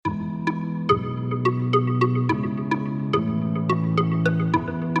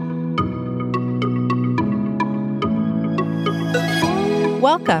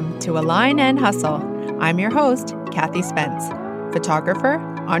Welcome to Align and Hustle. I'm your host, Kathy Spence, photographer,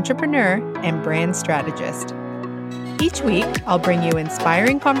 entrepreneur, and brand strategist. Each week, I'll bring you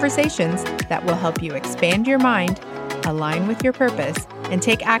inspiring conversations that will help you expand your mind, align with your purpose, and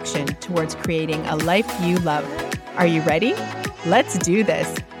take action towards creating a life you love. Are you ready? Let's do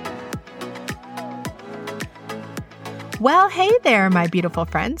this. Well, hey there, my beautiful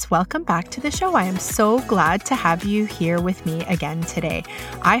friends. Welcome back to the show. I am so glad to have you here with me again today.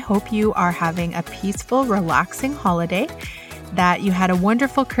 I hope you are having a peaceful, relaxing holiday, that you had a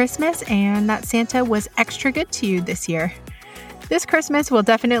wonderful Christmas, and that Santa was extra good to you this year. This Christmas will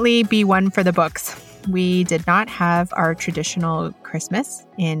definitely be one for the books. We did not have our traditional Christmas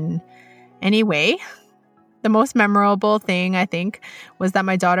in any way. The most memorable thing, I think, was that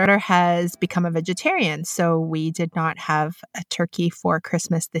my daughter has become a vegetarian, so we did not have a turkey for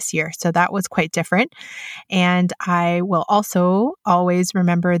Christmas this year. So that was quite different. And I will also always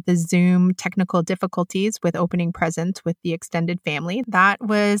remember the Zoom technical difficulties with opening presents with the extended family. That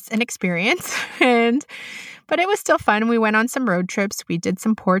was an experience, but it was still fun. We went on some road trips, we did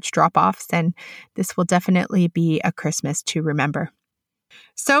some porch drop-offs, and this will definitely be a Christmas to remember.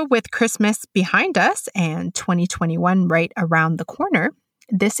 So with Christmas behind us and 2021 right around the corner,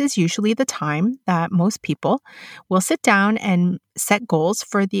 this is usually the time that most people will sit down and set goals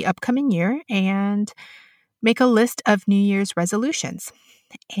for the upcoming year and make a list of New Year's resolutions.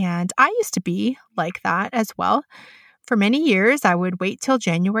 And I used to be like that as well. For many years, I would wait till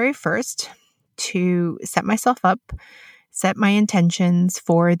January 1st to set myself up, set my intentions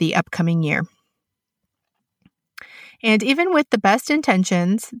for the upcoming year. And even with the best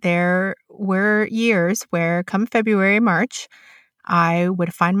intentions, there were years where come February, March, I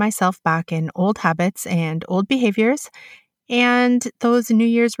would find myself back in old habits and old behaviors, and those New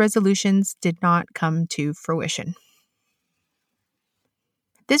Year's resolutions did not come to fruition.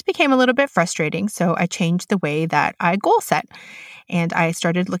 This became a little bit frustrating, so I changed the way that I goal set, and I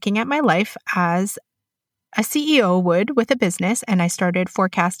started looking at my life as a CEO would with a business, and I started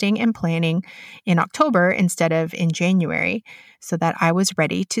forecasting and planning in October instead of in January so that I was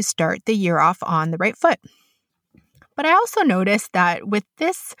ready to start the year off on the right foot. But I also noticed that with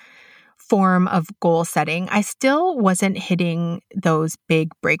this form of goal setting, I still wasn't hitting those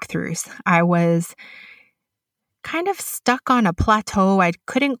big breakthroughs. I was kind of stuck on a plateau. I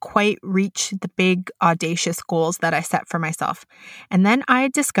couldn't quite reach the big, audacious goals that I set for myself. And then I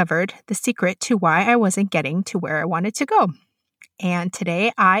discovered the secret to why I wasn't getting to where I wanted to go. And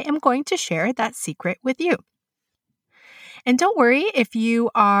today I am going to share that secret with you. And don't worry if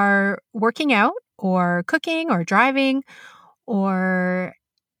you are working out or cooking or driving or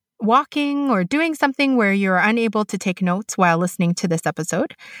walking or doing something where you're unable to take notes while listening to this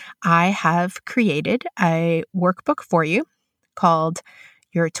episode. I have created a workbook for you called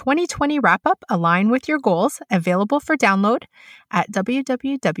Your 2020 Wrap-Up Align with Your Goals, available for download at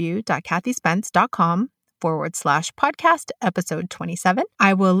www.kathyspence.com/podcast episode 27.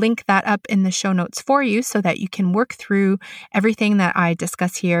 I will link that up in the show notes for you so that you can work through everything that I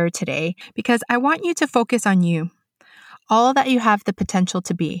discuss here today, because I want you to focus on you. All that you have the potential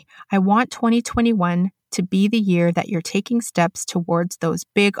to be. I want 2021 to be the year that you're taking steps towards those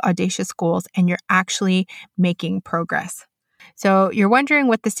big, audacious goals and you're actually making progress. So you're wondering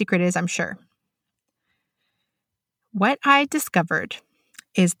what the secret is, I'm sure. What I discovered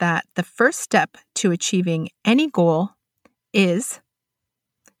is that the first step to achieving any goal is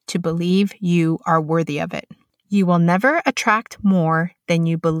to believe you are worthy of it. You will never attract more than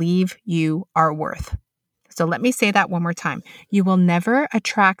you believe you are worth. So let me say that one more time. You will never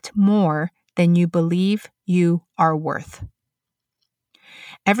attract more than you believe you are worth.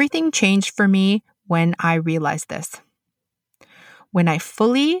 Everything changed for me when I realized this. When I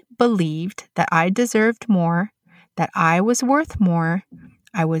fully believed that I deserved more, that I was worth more,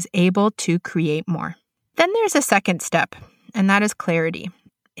 I was able to create more. Then there's a second step, and that is clarity.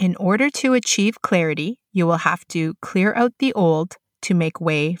 In order to achieve clarity, you will have to clear out the old to make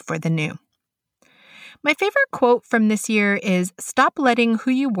way for the new. My favorite quote from this year is, "Stop letting who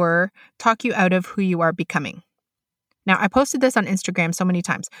you were talk you out of who you are becoming." Now, I posted this on Instagram so many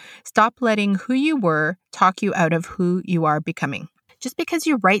times. Stop letting who you were talk you out of who you are becoming. Just because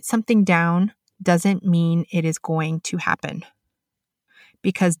you write something down doesn't mean it is going to happen.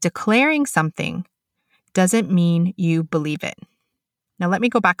 Because declaring something doesn't mean you believe it. Now, let me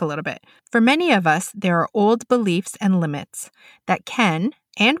go back a little bit. For many of us, there are old beliefs and limits that can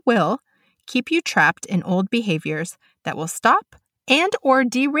and will keep you trapped in old behaviors that will stop and or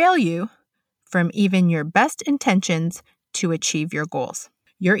derail you from even your best intentions to achieve your goals.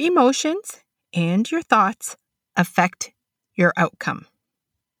 Your emotions and your thoughts affect your outcome.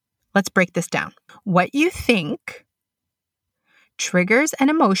 Let's break this down. What you think triggers an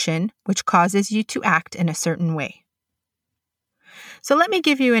emotion which causes you to act in a certain way. So let me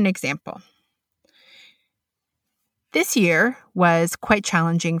give you an example. This year was quite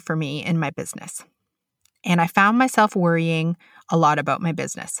challenging for me in my business, and I found myself worrying a lot about my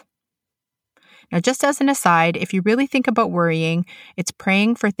business. Now, just as an aside, if you really think about worrying, it's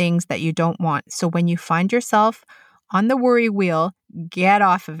praying for things that you don't want. So when you find yourself on the worry wheel, get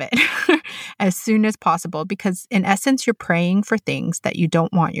off of it as soon as possible, because in essence, you're praying for things that you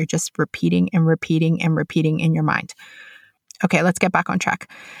don't want. You're just repeating and repeating and repeating in your mind. Okay, let's get back on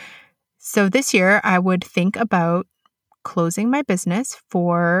track. So this year, I would think about closing my business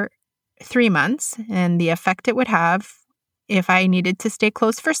for 3 months and the effect it would have if I needed to stay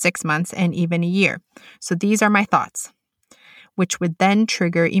closed for 6 months and even a year. So these are my thoughts, which would then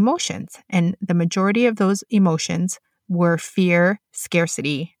trigger emotions. And the majority of those emotions were fear,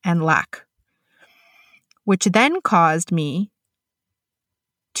 scarcity, and lack, which then caused me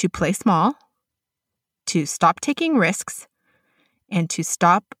to play small, to stop taking risks, and to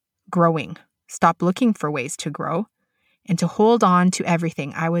stop growing, stop looking for ways to grow, and to hold on to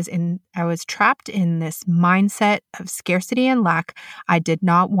everything. I was trapped in this mindset of scarcity and lack. I did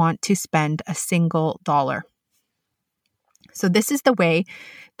not want to spend a single dollar. So this is the way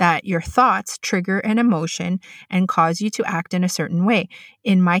that your thoughts trigger an emotion and cause you to act in a certain way.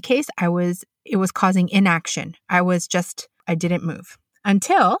 In my case, it was causing inaction. I didn't move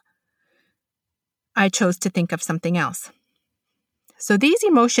until I chose to think of something else. So these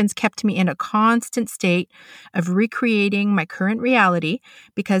emotions kept me in a constant state of recreating my current reality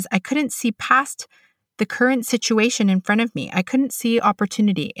because I couldn't see past the current situation in front of me. I couldn't see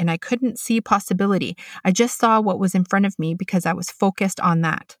opportunity and I couldn't see possibility. I just saw what was in front of me because I was focused on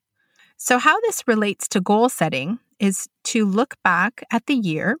that. So how this relates to goal setting is to look back at the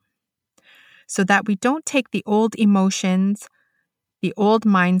year so that we don't take the old emotions, the old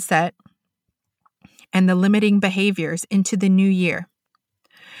mindset, and the limiting behaviors into the new year.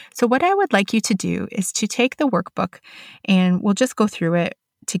 So what I would like you to do is to take the workbook and we'll just go through it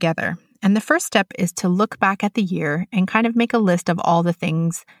together. And the first step is to look back at the year and kind of make a list of all the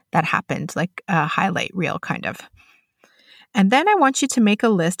things that happened, like a highlight reel kind of. And then I want you to make a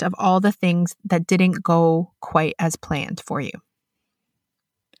list of all the things that didn't go quite as planned for you.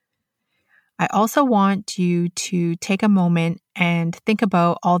 I also want you to take a moment and think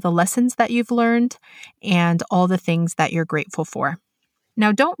about all the lessons that you've learned and all the things that you're grateful for.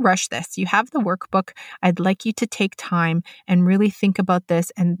 Now, don't rush this. You have the workbook. I'd like you to take time and really think about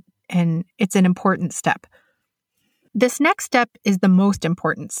this, and it's an important step. This next step is the most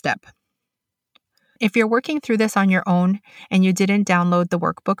important step. If you're working through this on your own and you didn't download the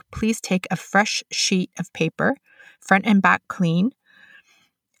workbook, please take a fresh sheet of paper, front and back clean,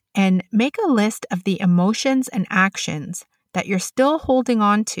 and make a list of the emotions and actions that you're still holding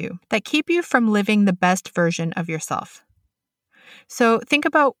on to that keep you from living the best version of yourself. So think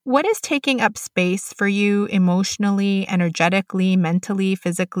about what is taking up space for you emotionally, energetically, mentally,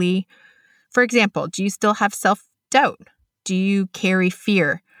 physically. For example, do you still have self-doubt? Do you carry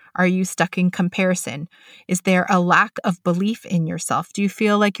fear? Are you stuck in comparison? Is there a lack of belief in yourself? Do you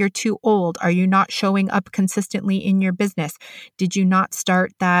feel like you're too old? Are you not showing up consistently in your business? Did you not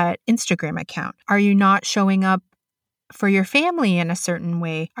start that Instagram account? Are you not showing up for your family in a certain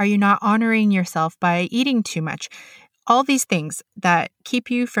way? Are you not honoring yourself by eating too much? All these things that keep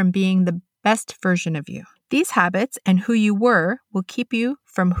you from being the best version of you. These habits and who you were will keep you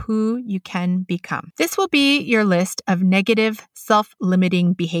from who you can become. This will be your list of negative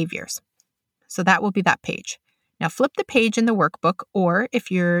self-limiting behaviors. So that will be that page. Now flip the page in the workbook, or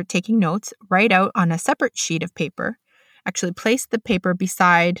if you're taking notes, write out on a separate sheet of paper. Actually, place the paper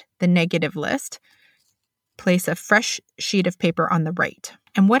beside the negative list. Place a fresh sheet of paper on the right.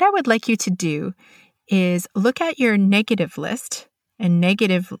 And what I would like you to do is look at your negative list and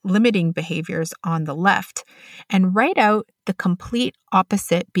negative limiting behaviors on the left and write out the complete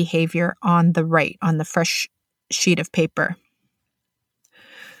opposite behavior on the right, on the fresh sheet of paper.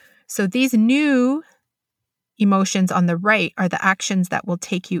 So these new emotions on the right are the actions that will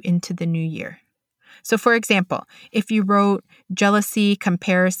take you into the new year. So for example, if you wrote jealousy,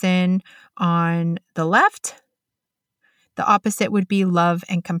 comparison on the left, the opposite would be love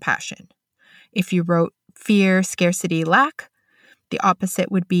and compassion. If you wrote fear, scarcity, lack, the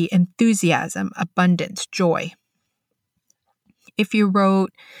opposite would be enthusiasm, abundance, joy. If you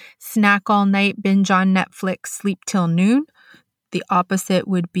wrote snack all night, binge on Netflix, sleep till noon, the opposite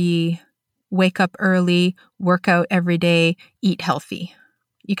would be wake up early, work out every day, eat healthy.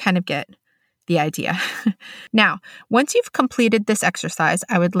 You kind of get the idea. Now, once you've completed this exercise,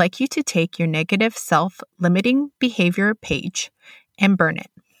 I would like you to take your negative self-limiting behavior page and burn it.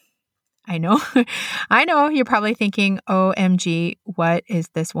 I know you're probably thinking, OMG, what is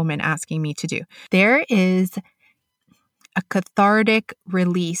this woman asking me to do? There is a cathartic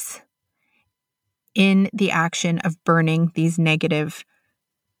release in the action of burning these negative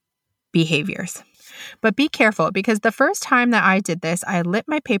behaviors. But be careful, because the first time that I did this, I lit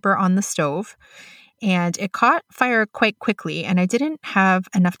my paper on the stove and it caught fire quite quickly, and I didn't have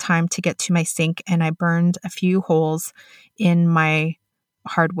enough time to get to my sink, and I burned a few holes in my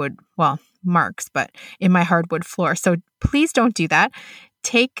hardwood, marks, but in my hardwood floor. So please don't do that.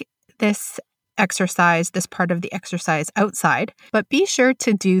 Take this part of the exercise outside, but be sure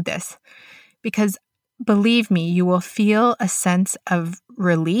to do this, because believe me, you will feel a sense of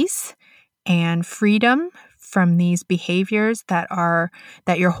release and freedom from these behaviors that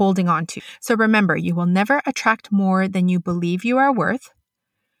you're holding on to. So remember, you will never attract more than you believe you are worth.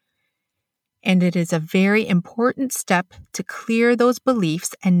 And it is a very important step to clear those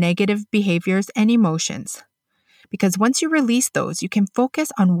beliefs and negative behaviors and emotions. Because once you release those, you can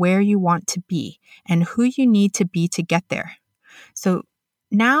focus on where you want to be and who you need to be to get there. So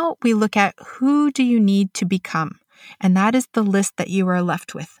now we look at who do you need to become? And that is the list that you are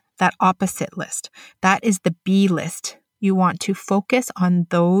left with, that opposite list. That is the B list. You want to focus on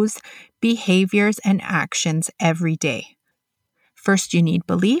those behaviors and actions every day. First, you need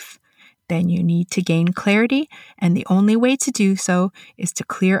belief. Then you need to gain clarity, and the only way to do so is to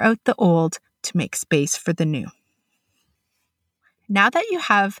clear out the old to make space for the new. Now that you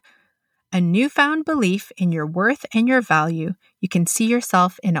have a newfound belief in your worth and your value, you can see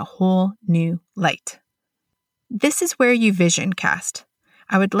yourself in a whole new light. This is where you vision cast.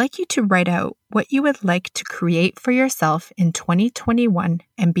 I would like you to write out what you would like to create for yourself in 2021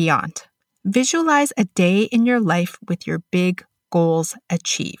 and beyond. Visualize a day in your life with your big goals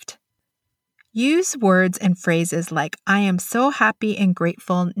achieved. Use words and phrases like, I am so happy and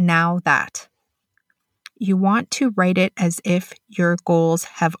grateful now that. You want to write it as if your goals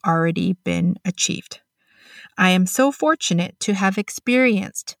have already been achieved. I am so fortunate to have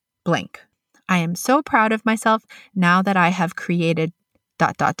experienced blank. I am so proud of myself now that I have created ...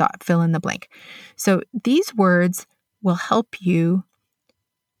 fill in the blank. So these words will help you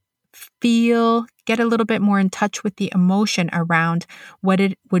get a little bit more in touch with the emotion around what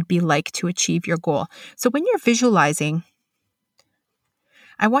it would be like to achieve your goal. So when you're visualizing,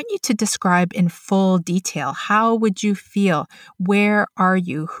 I want you to describe in full detail, how would you feel? Where are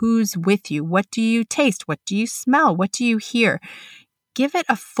you? Who's with you? What do you taste? What do you smell? What do you hear? Give it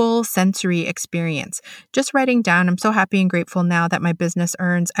a full sensory experience. Just writing down, I'm so happy and grateful now that my business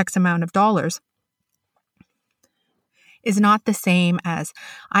earns X amount of dollars, is not the same as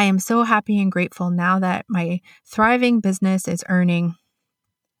I am so happy and grateful now that my thriving business is earning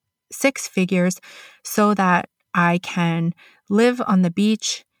 6 figures so that I can live on the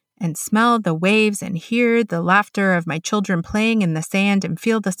beach and smell the waves and hear the laughter of my children playing in the sand and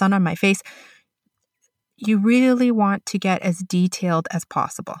feel the sun on my face. You really want to get as detailed as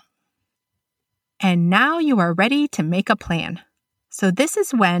possible. And now you are ready to make a plan. So this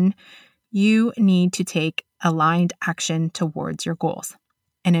is when you need to take aligned action towards your goals.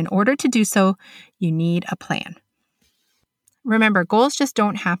 And in order to do so, you need a plan. Remember, goals just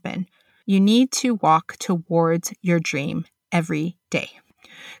don't happen. You need to walk towards your dream every day.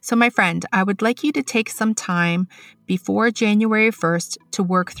 So my friend, I would like you to take some time before January 1st to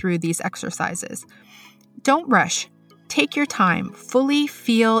work through these exercises. Don't rush. Take your time. Fully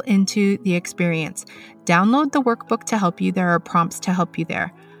feel into the experience. Download the workbook to help you. There are prompts to help you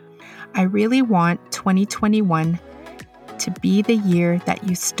there. I really want 2021 to be the year that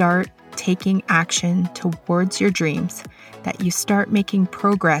you start taking action towards your dreams, that you start making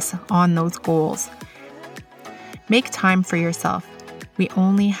progress on those goals. Make time for yourself. We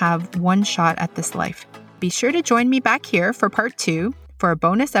only have one shot at this life. Be sure to join me back here for part 2 for a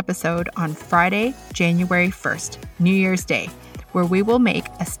bonus episode on Friday, January 1st, New Year's Day, where we will make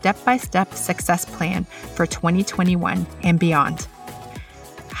a step-by-step success plan for 2021 and beyond.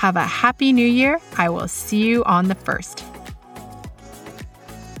 Have a happy new year. I will see you on the 1st.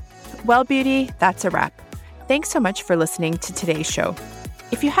 Well, beauty, that's a wrap. Thanks so much for listening to today's show.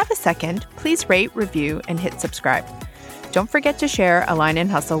 If you have a second, please rate, review, and hit subscribe. Don't forget to share Align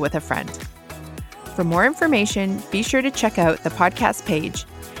and Hustle with a friend. For more information, be sure to check out the podcast page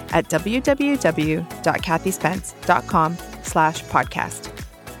at www.kathyspence.com/podcast.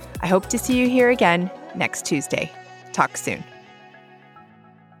 I hope to see you here again next Tuesday. Talk soon.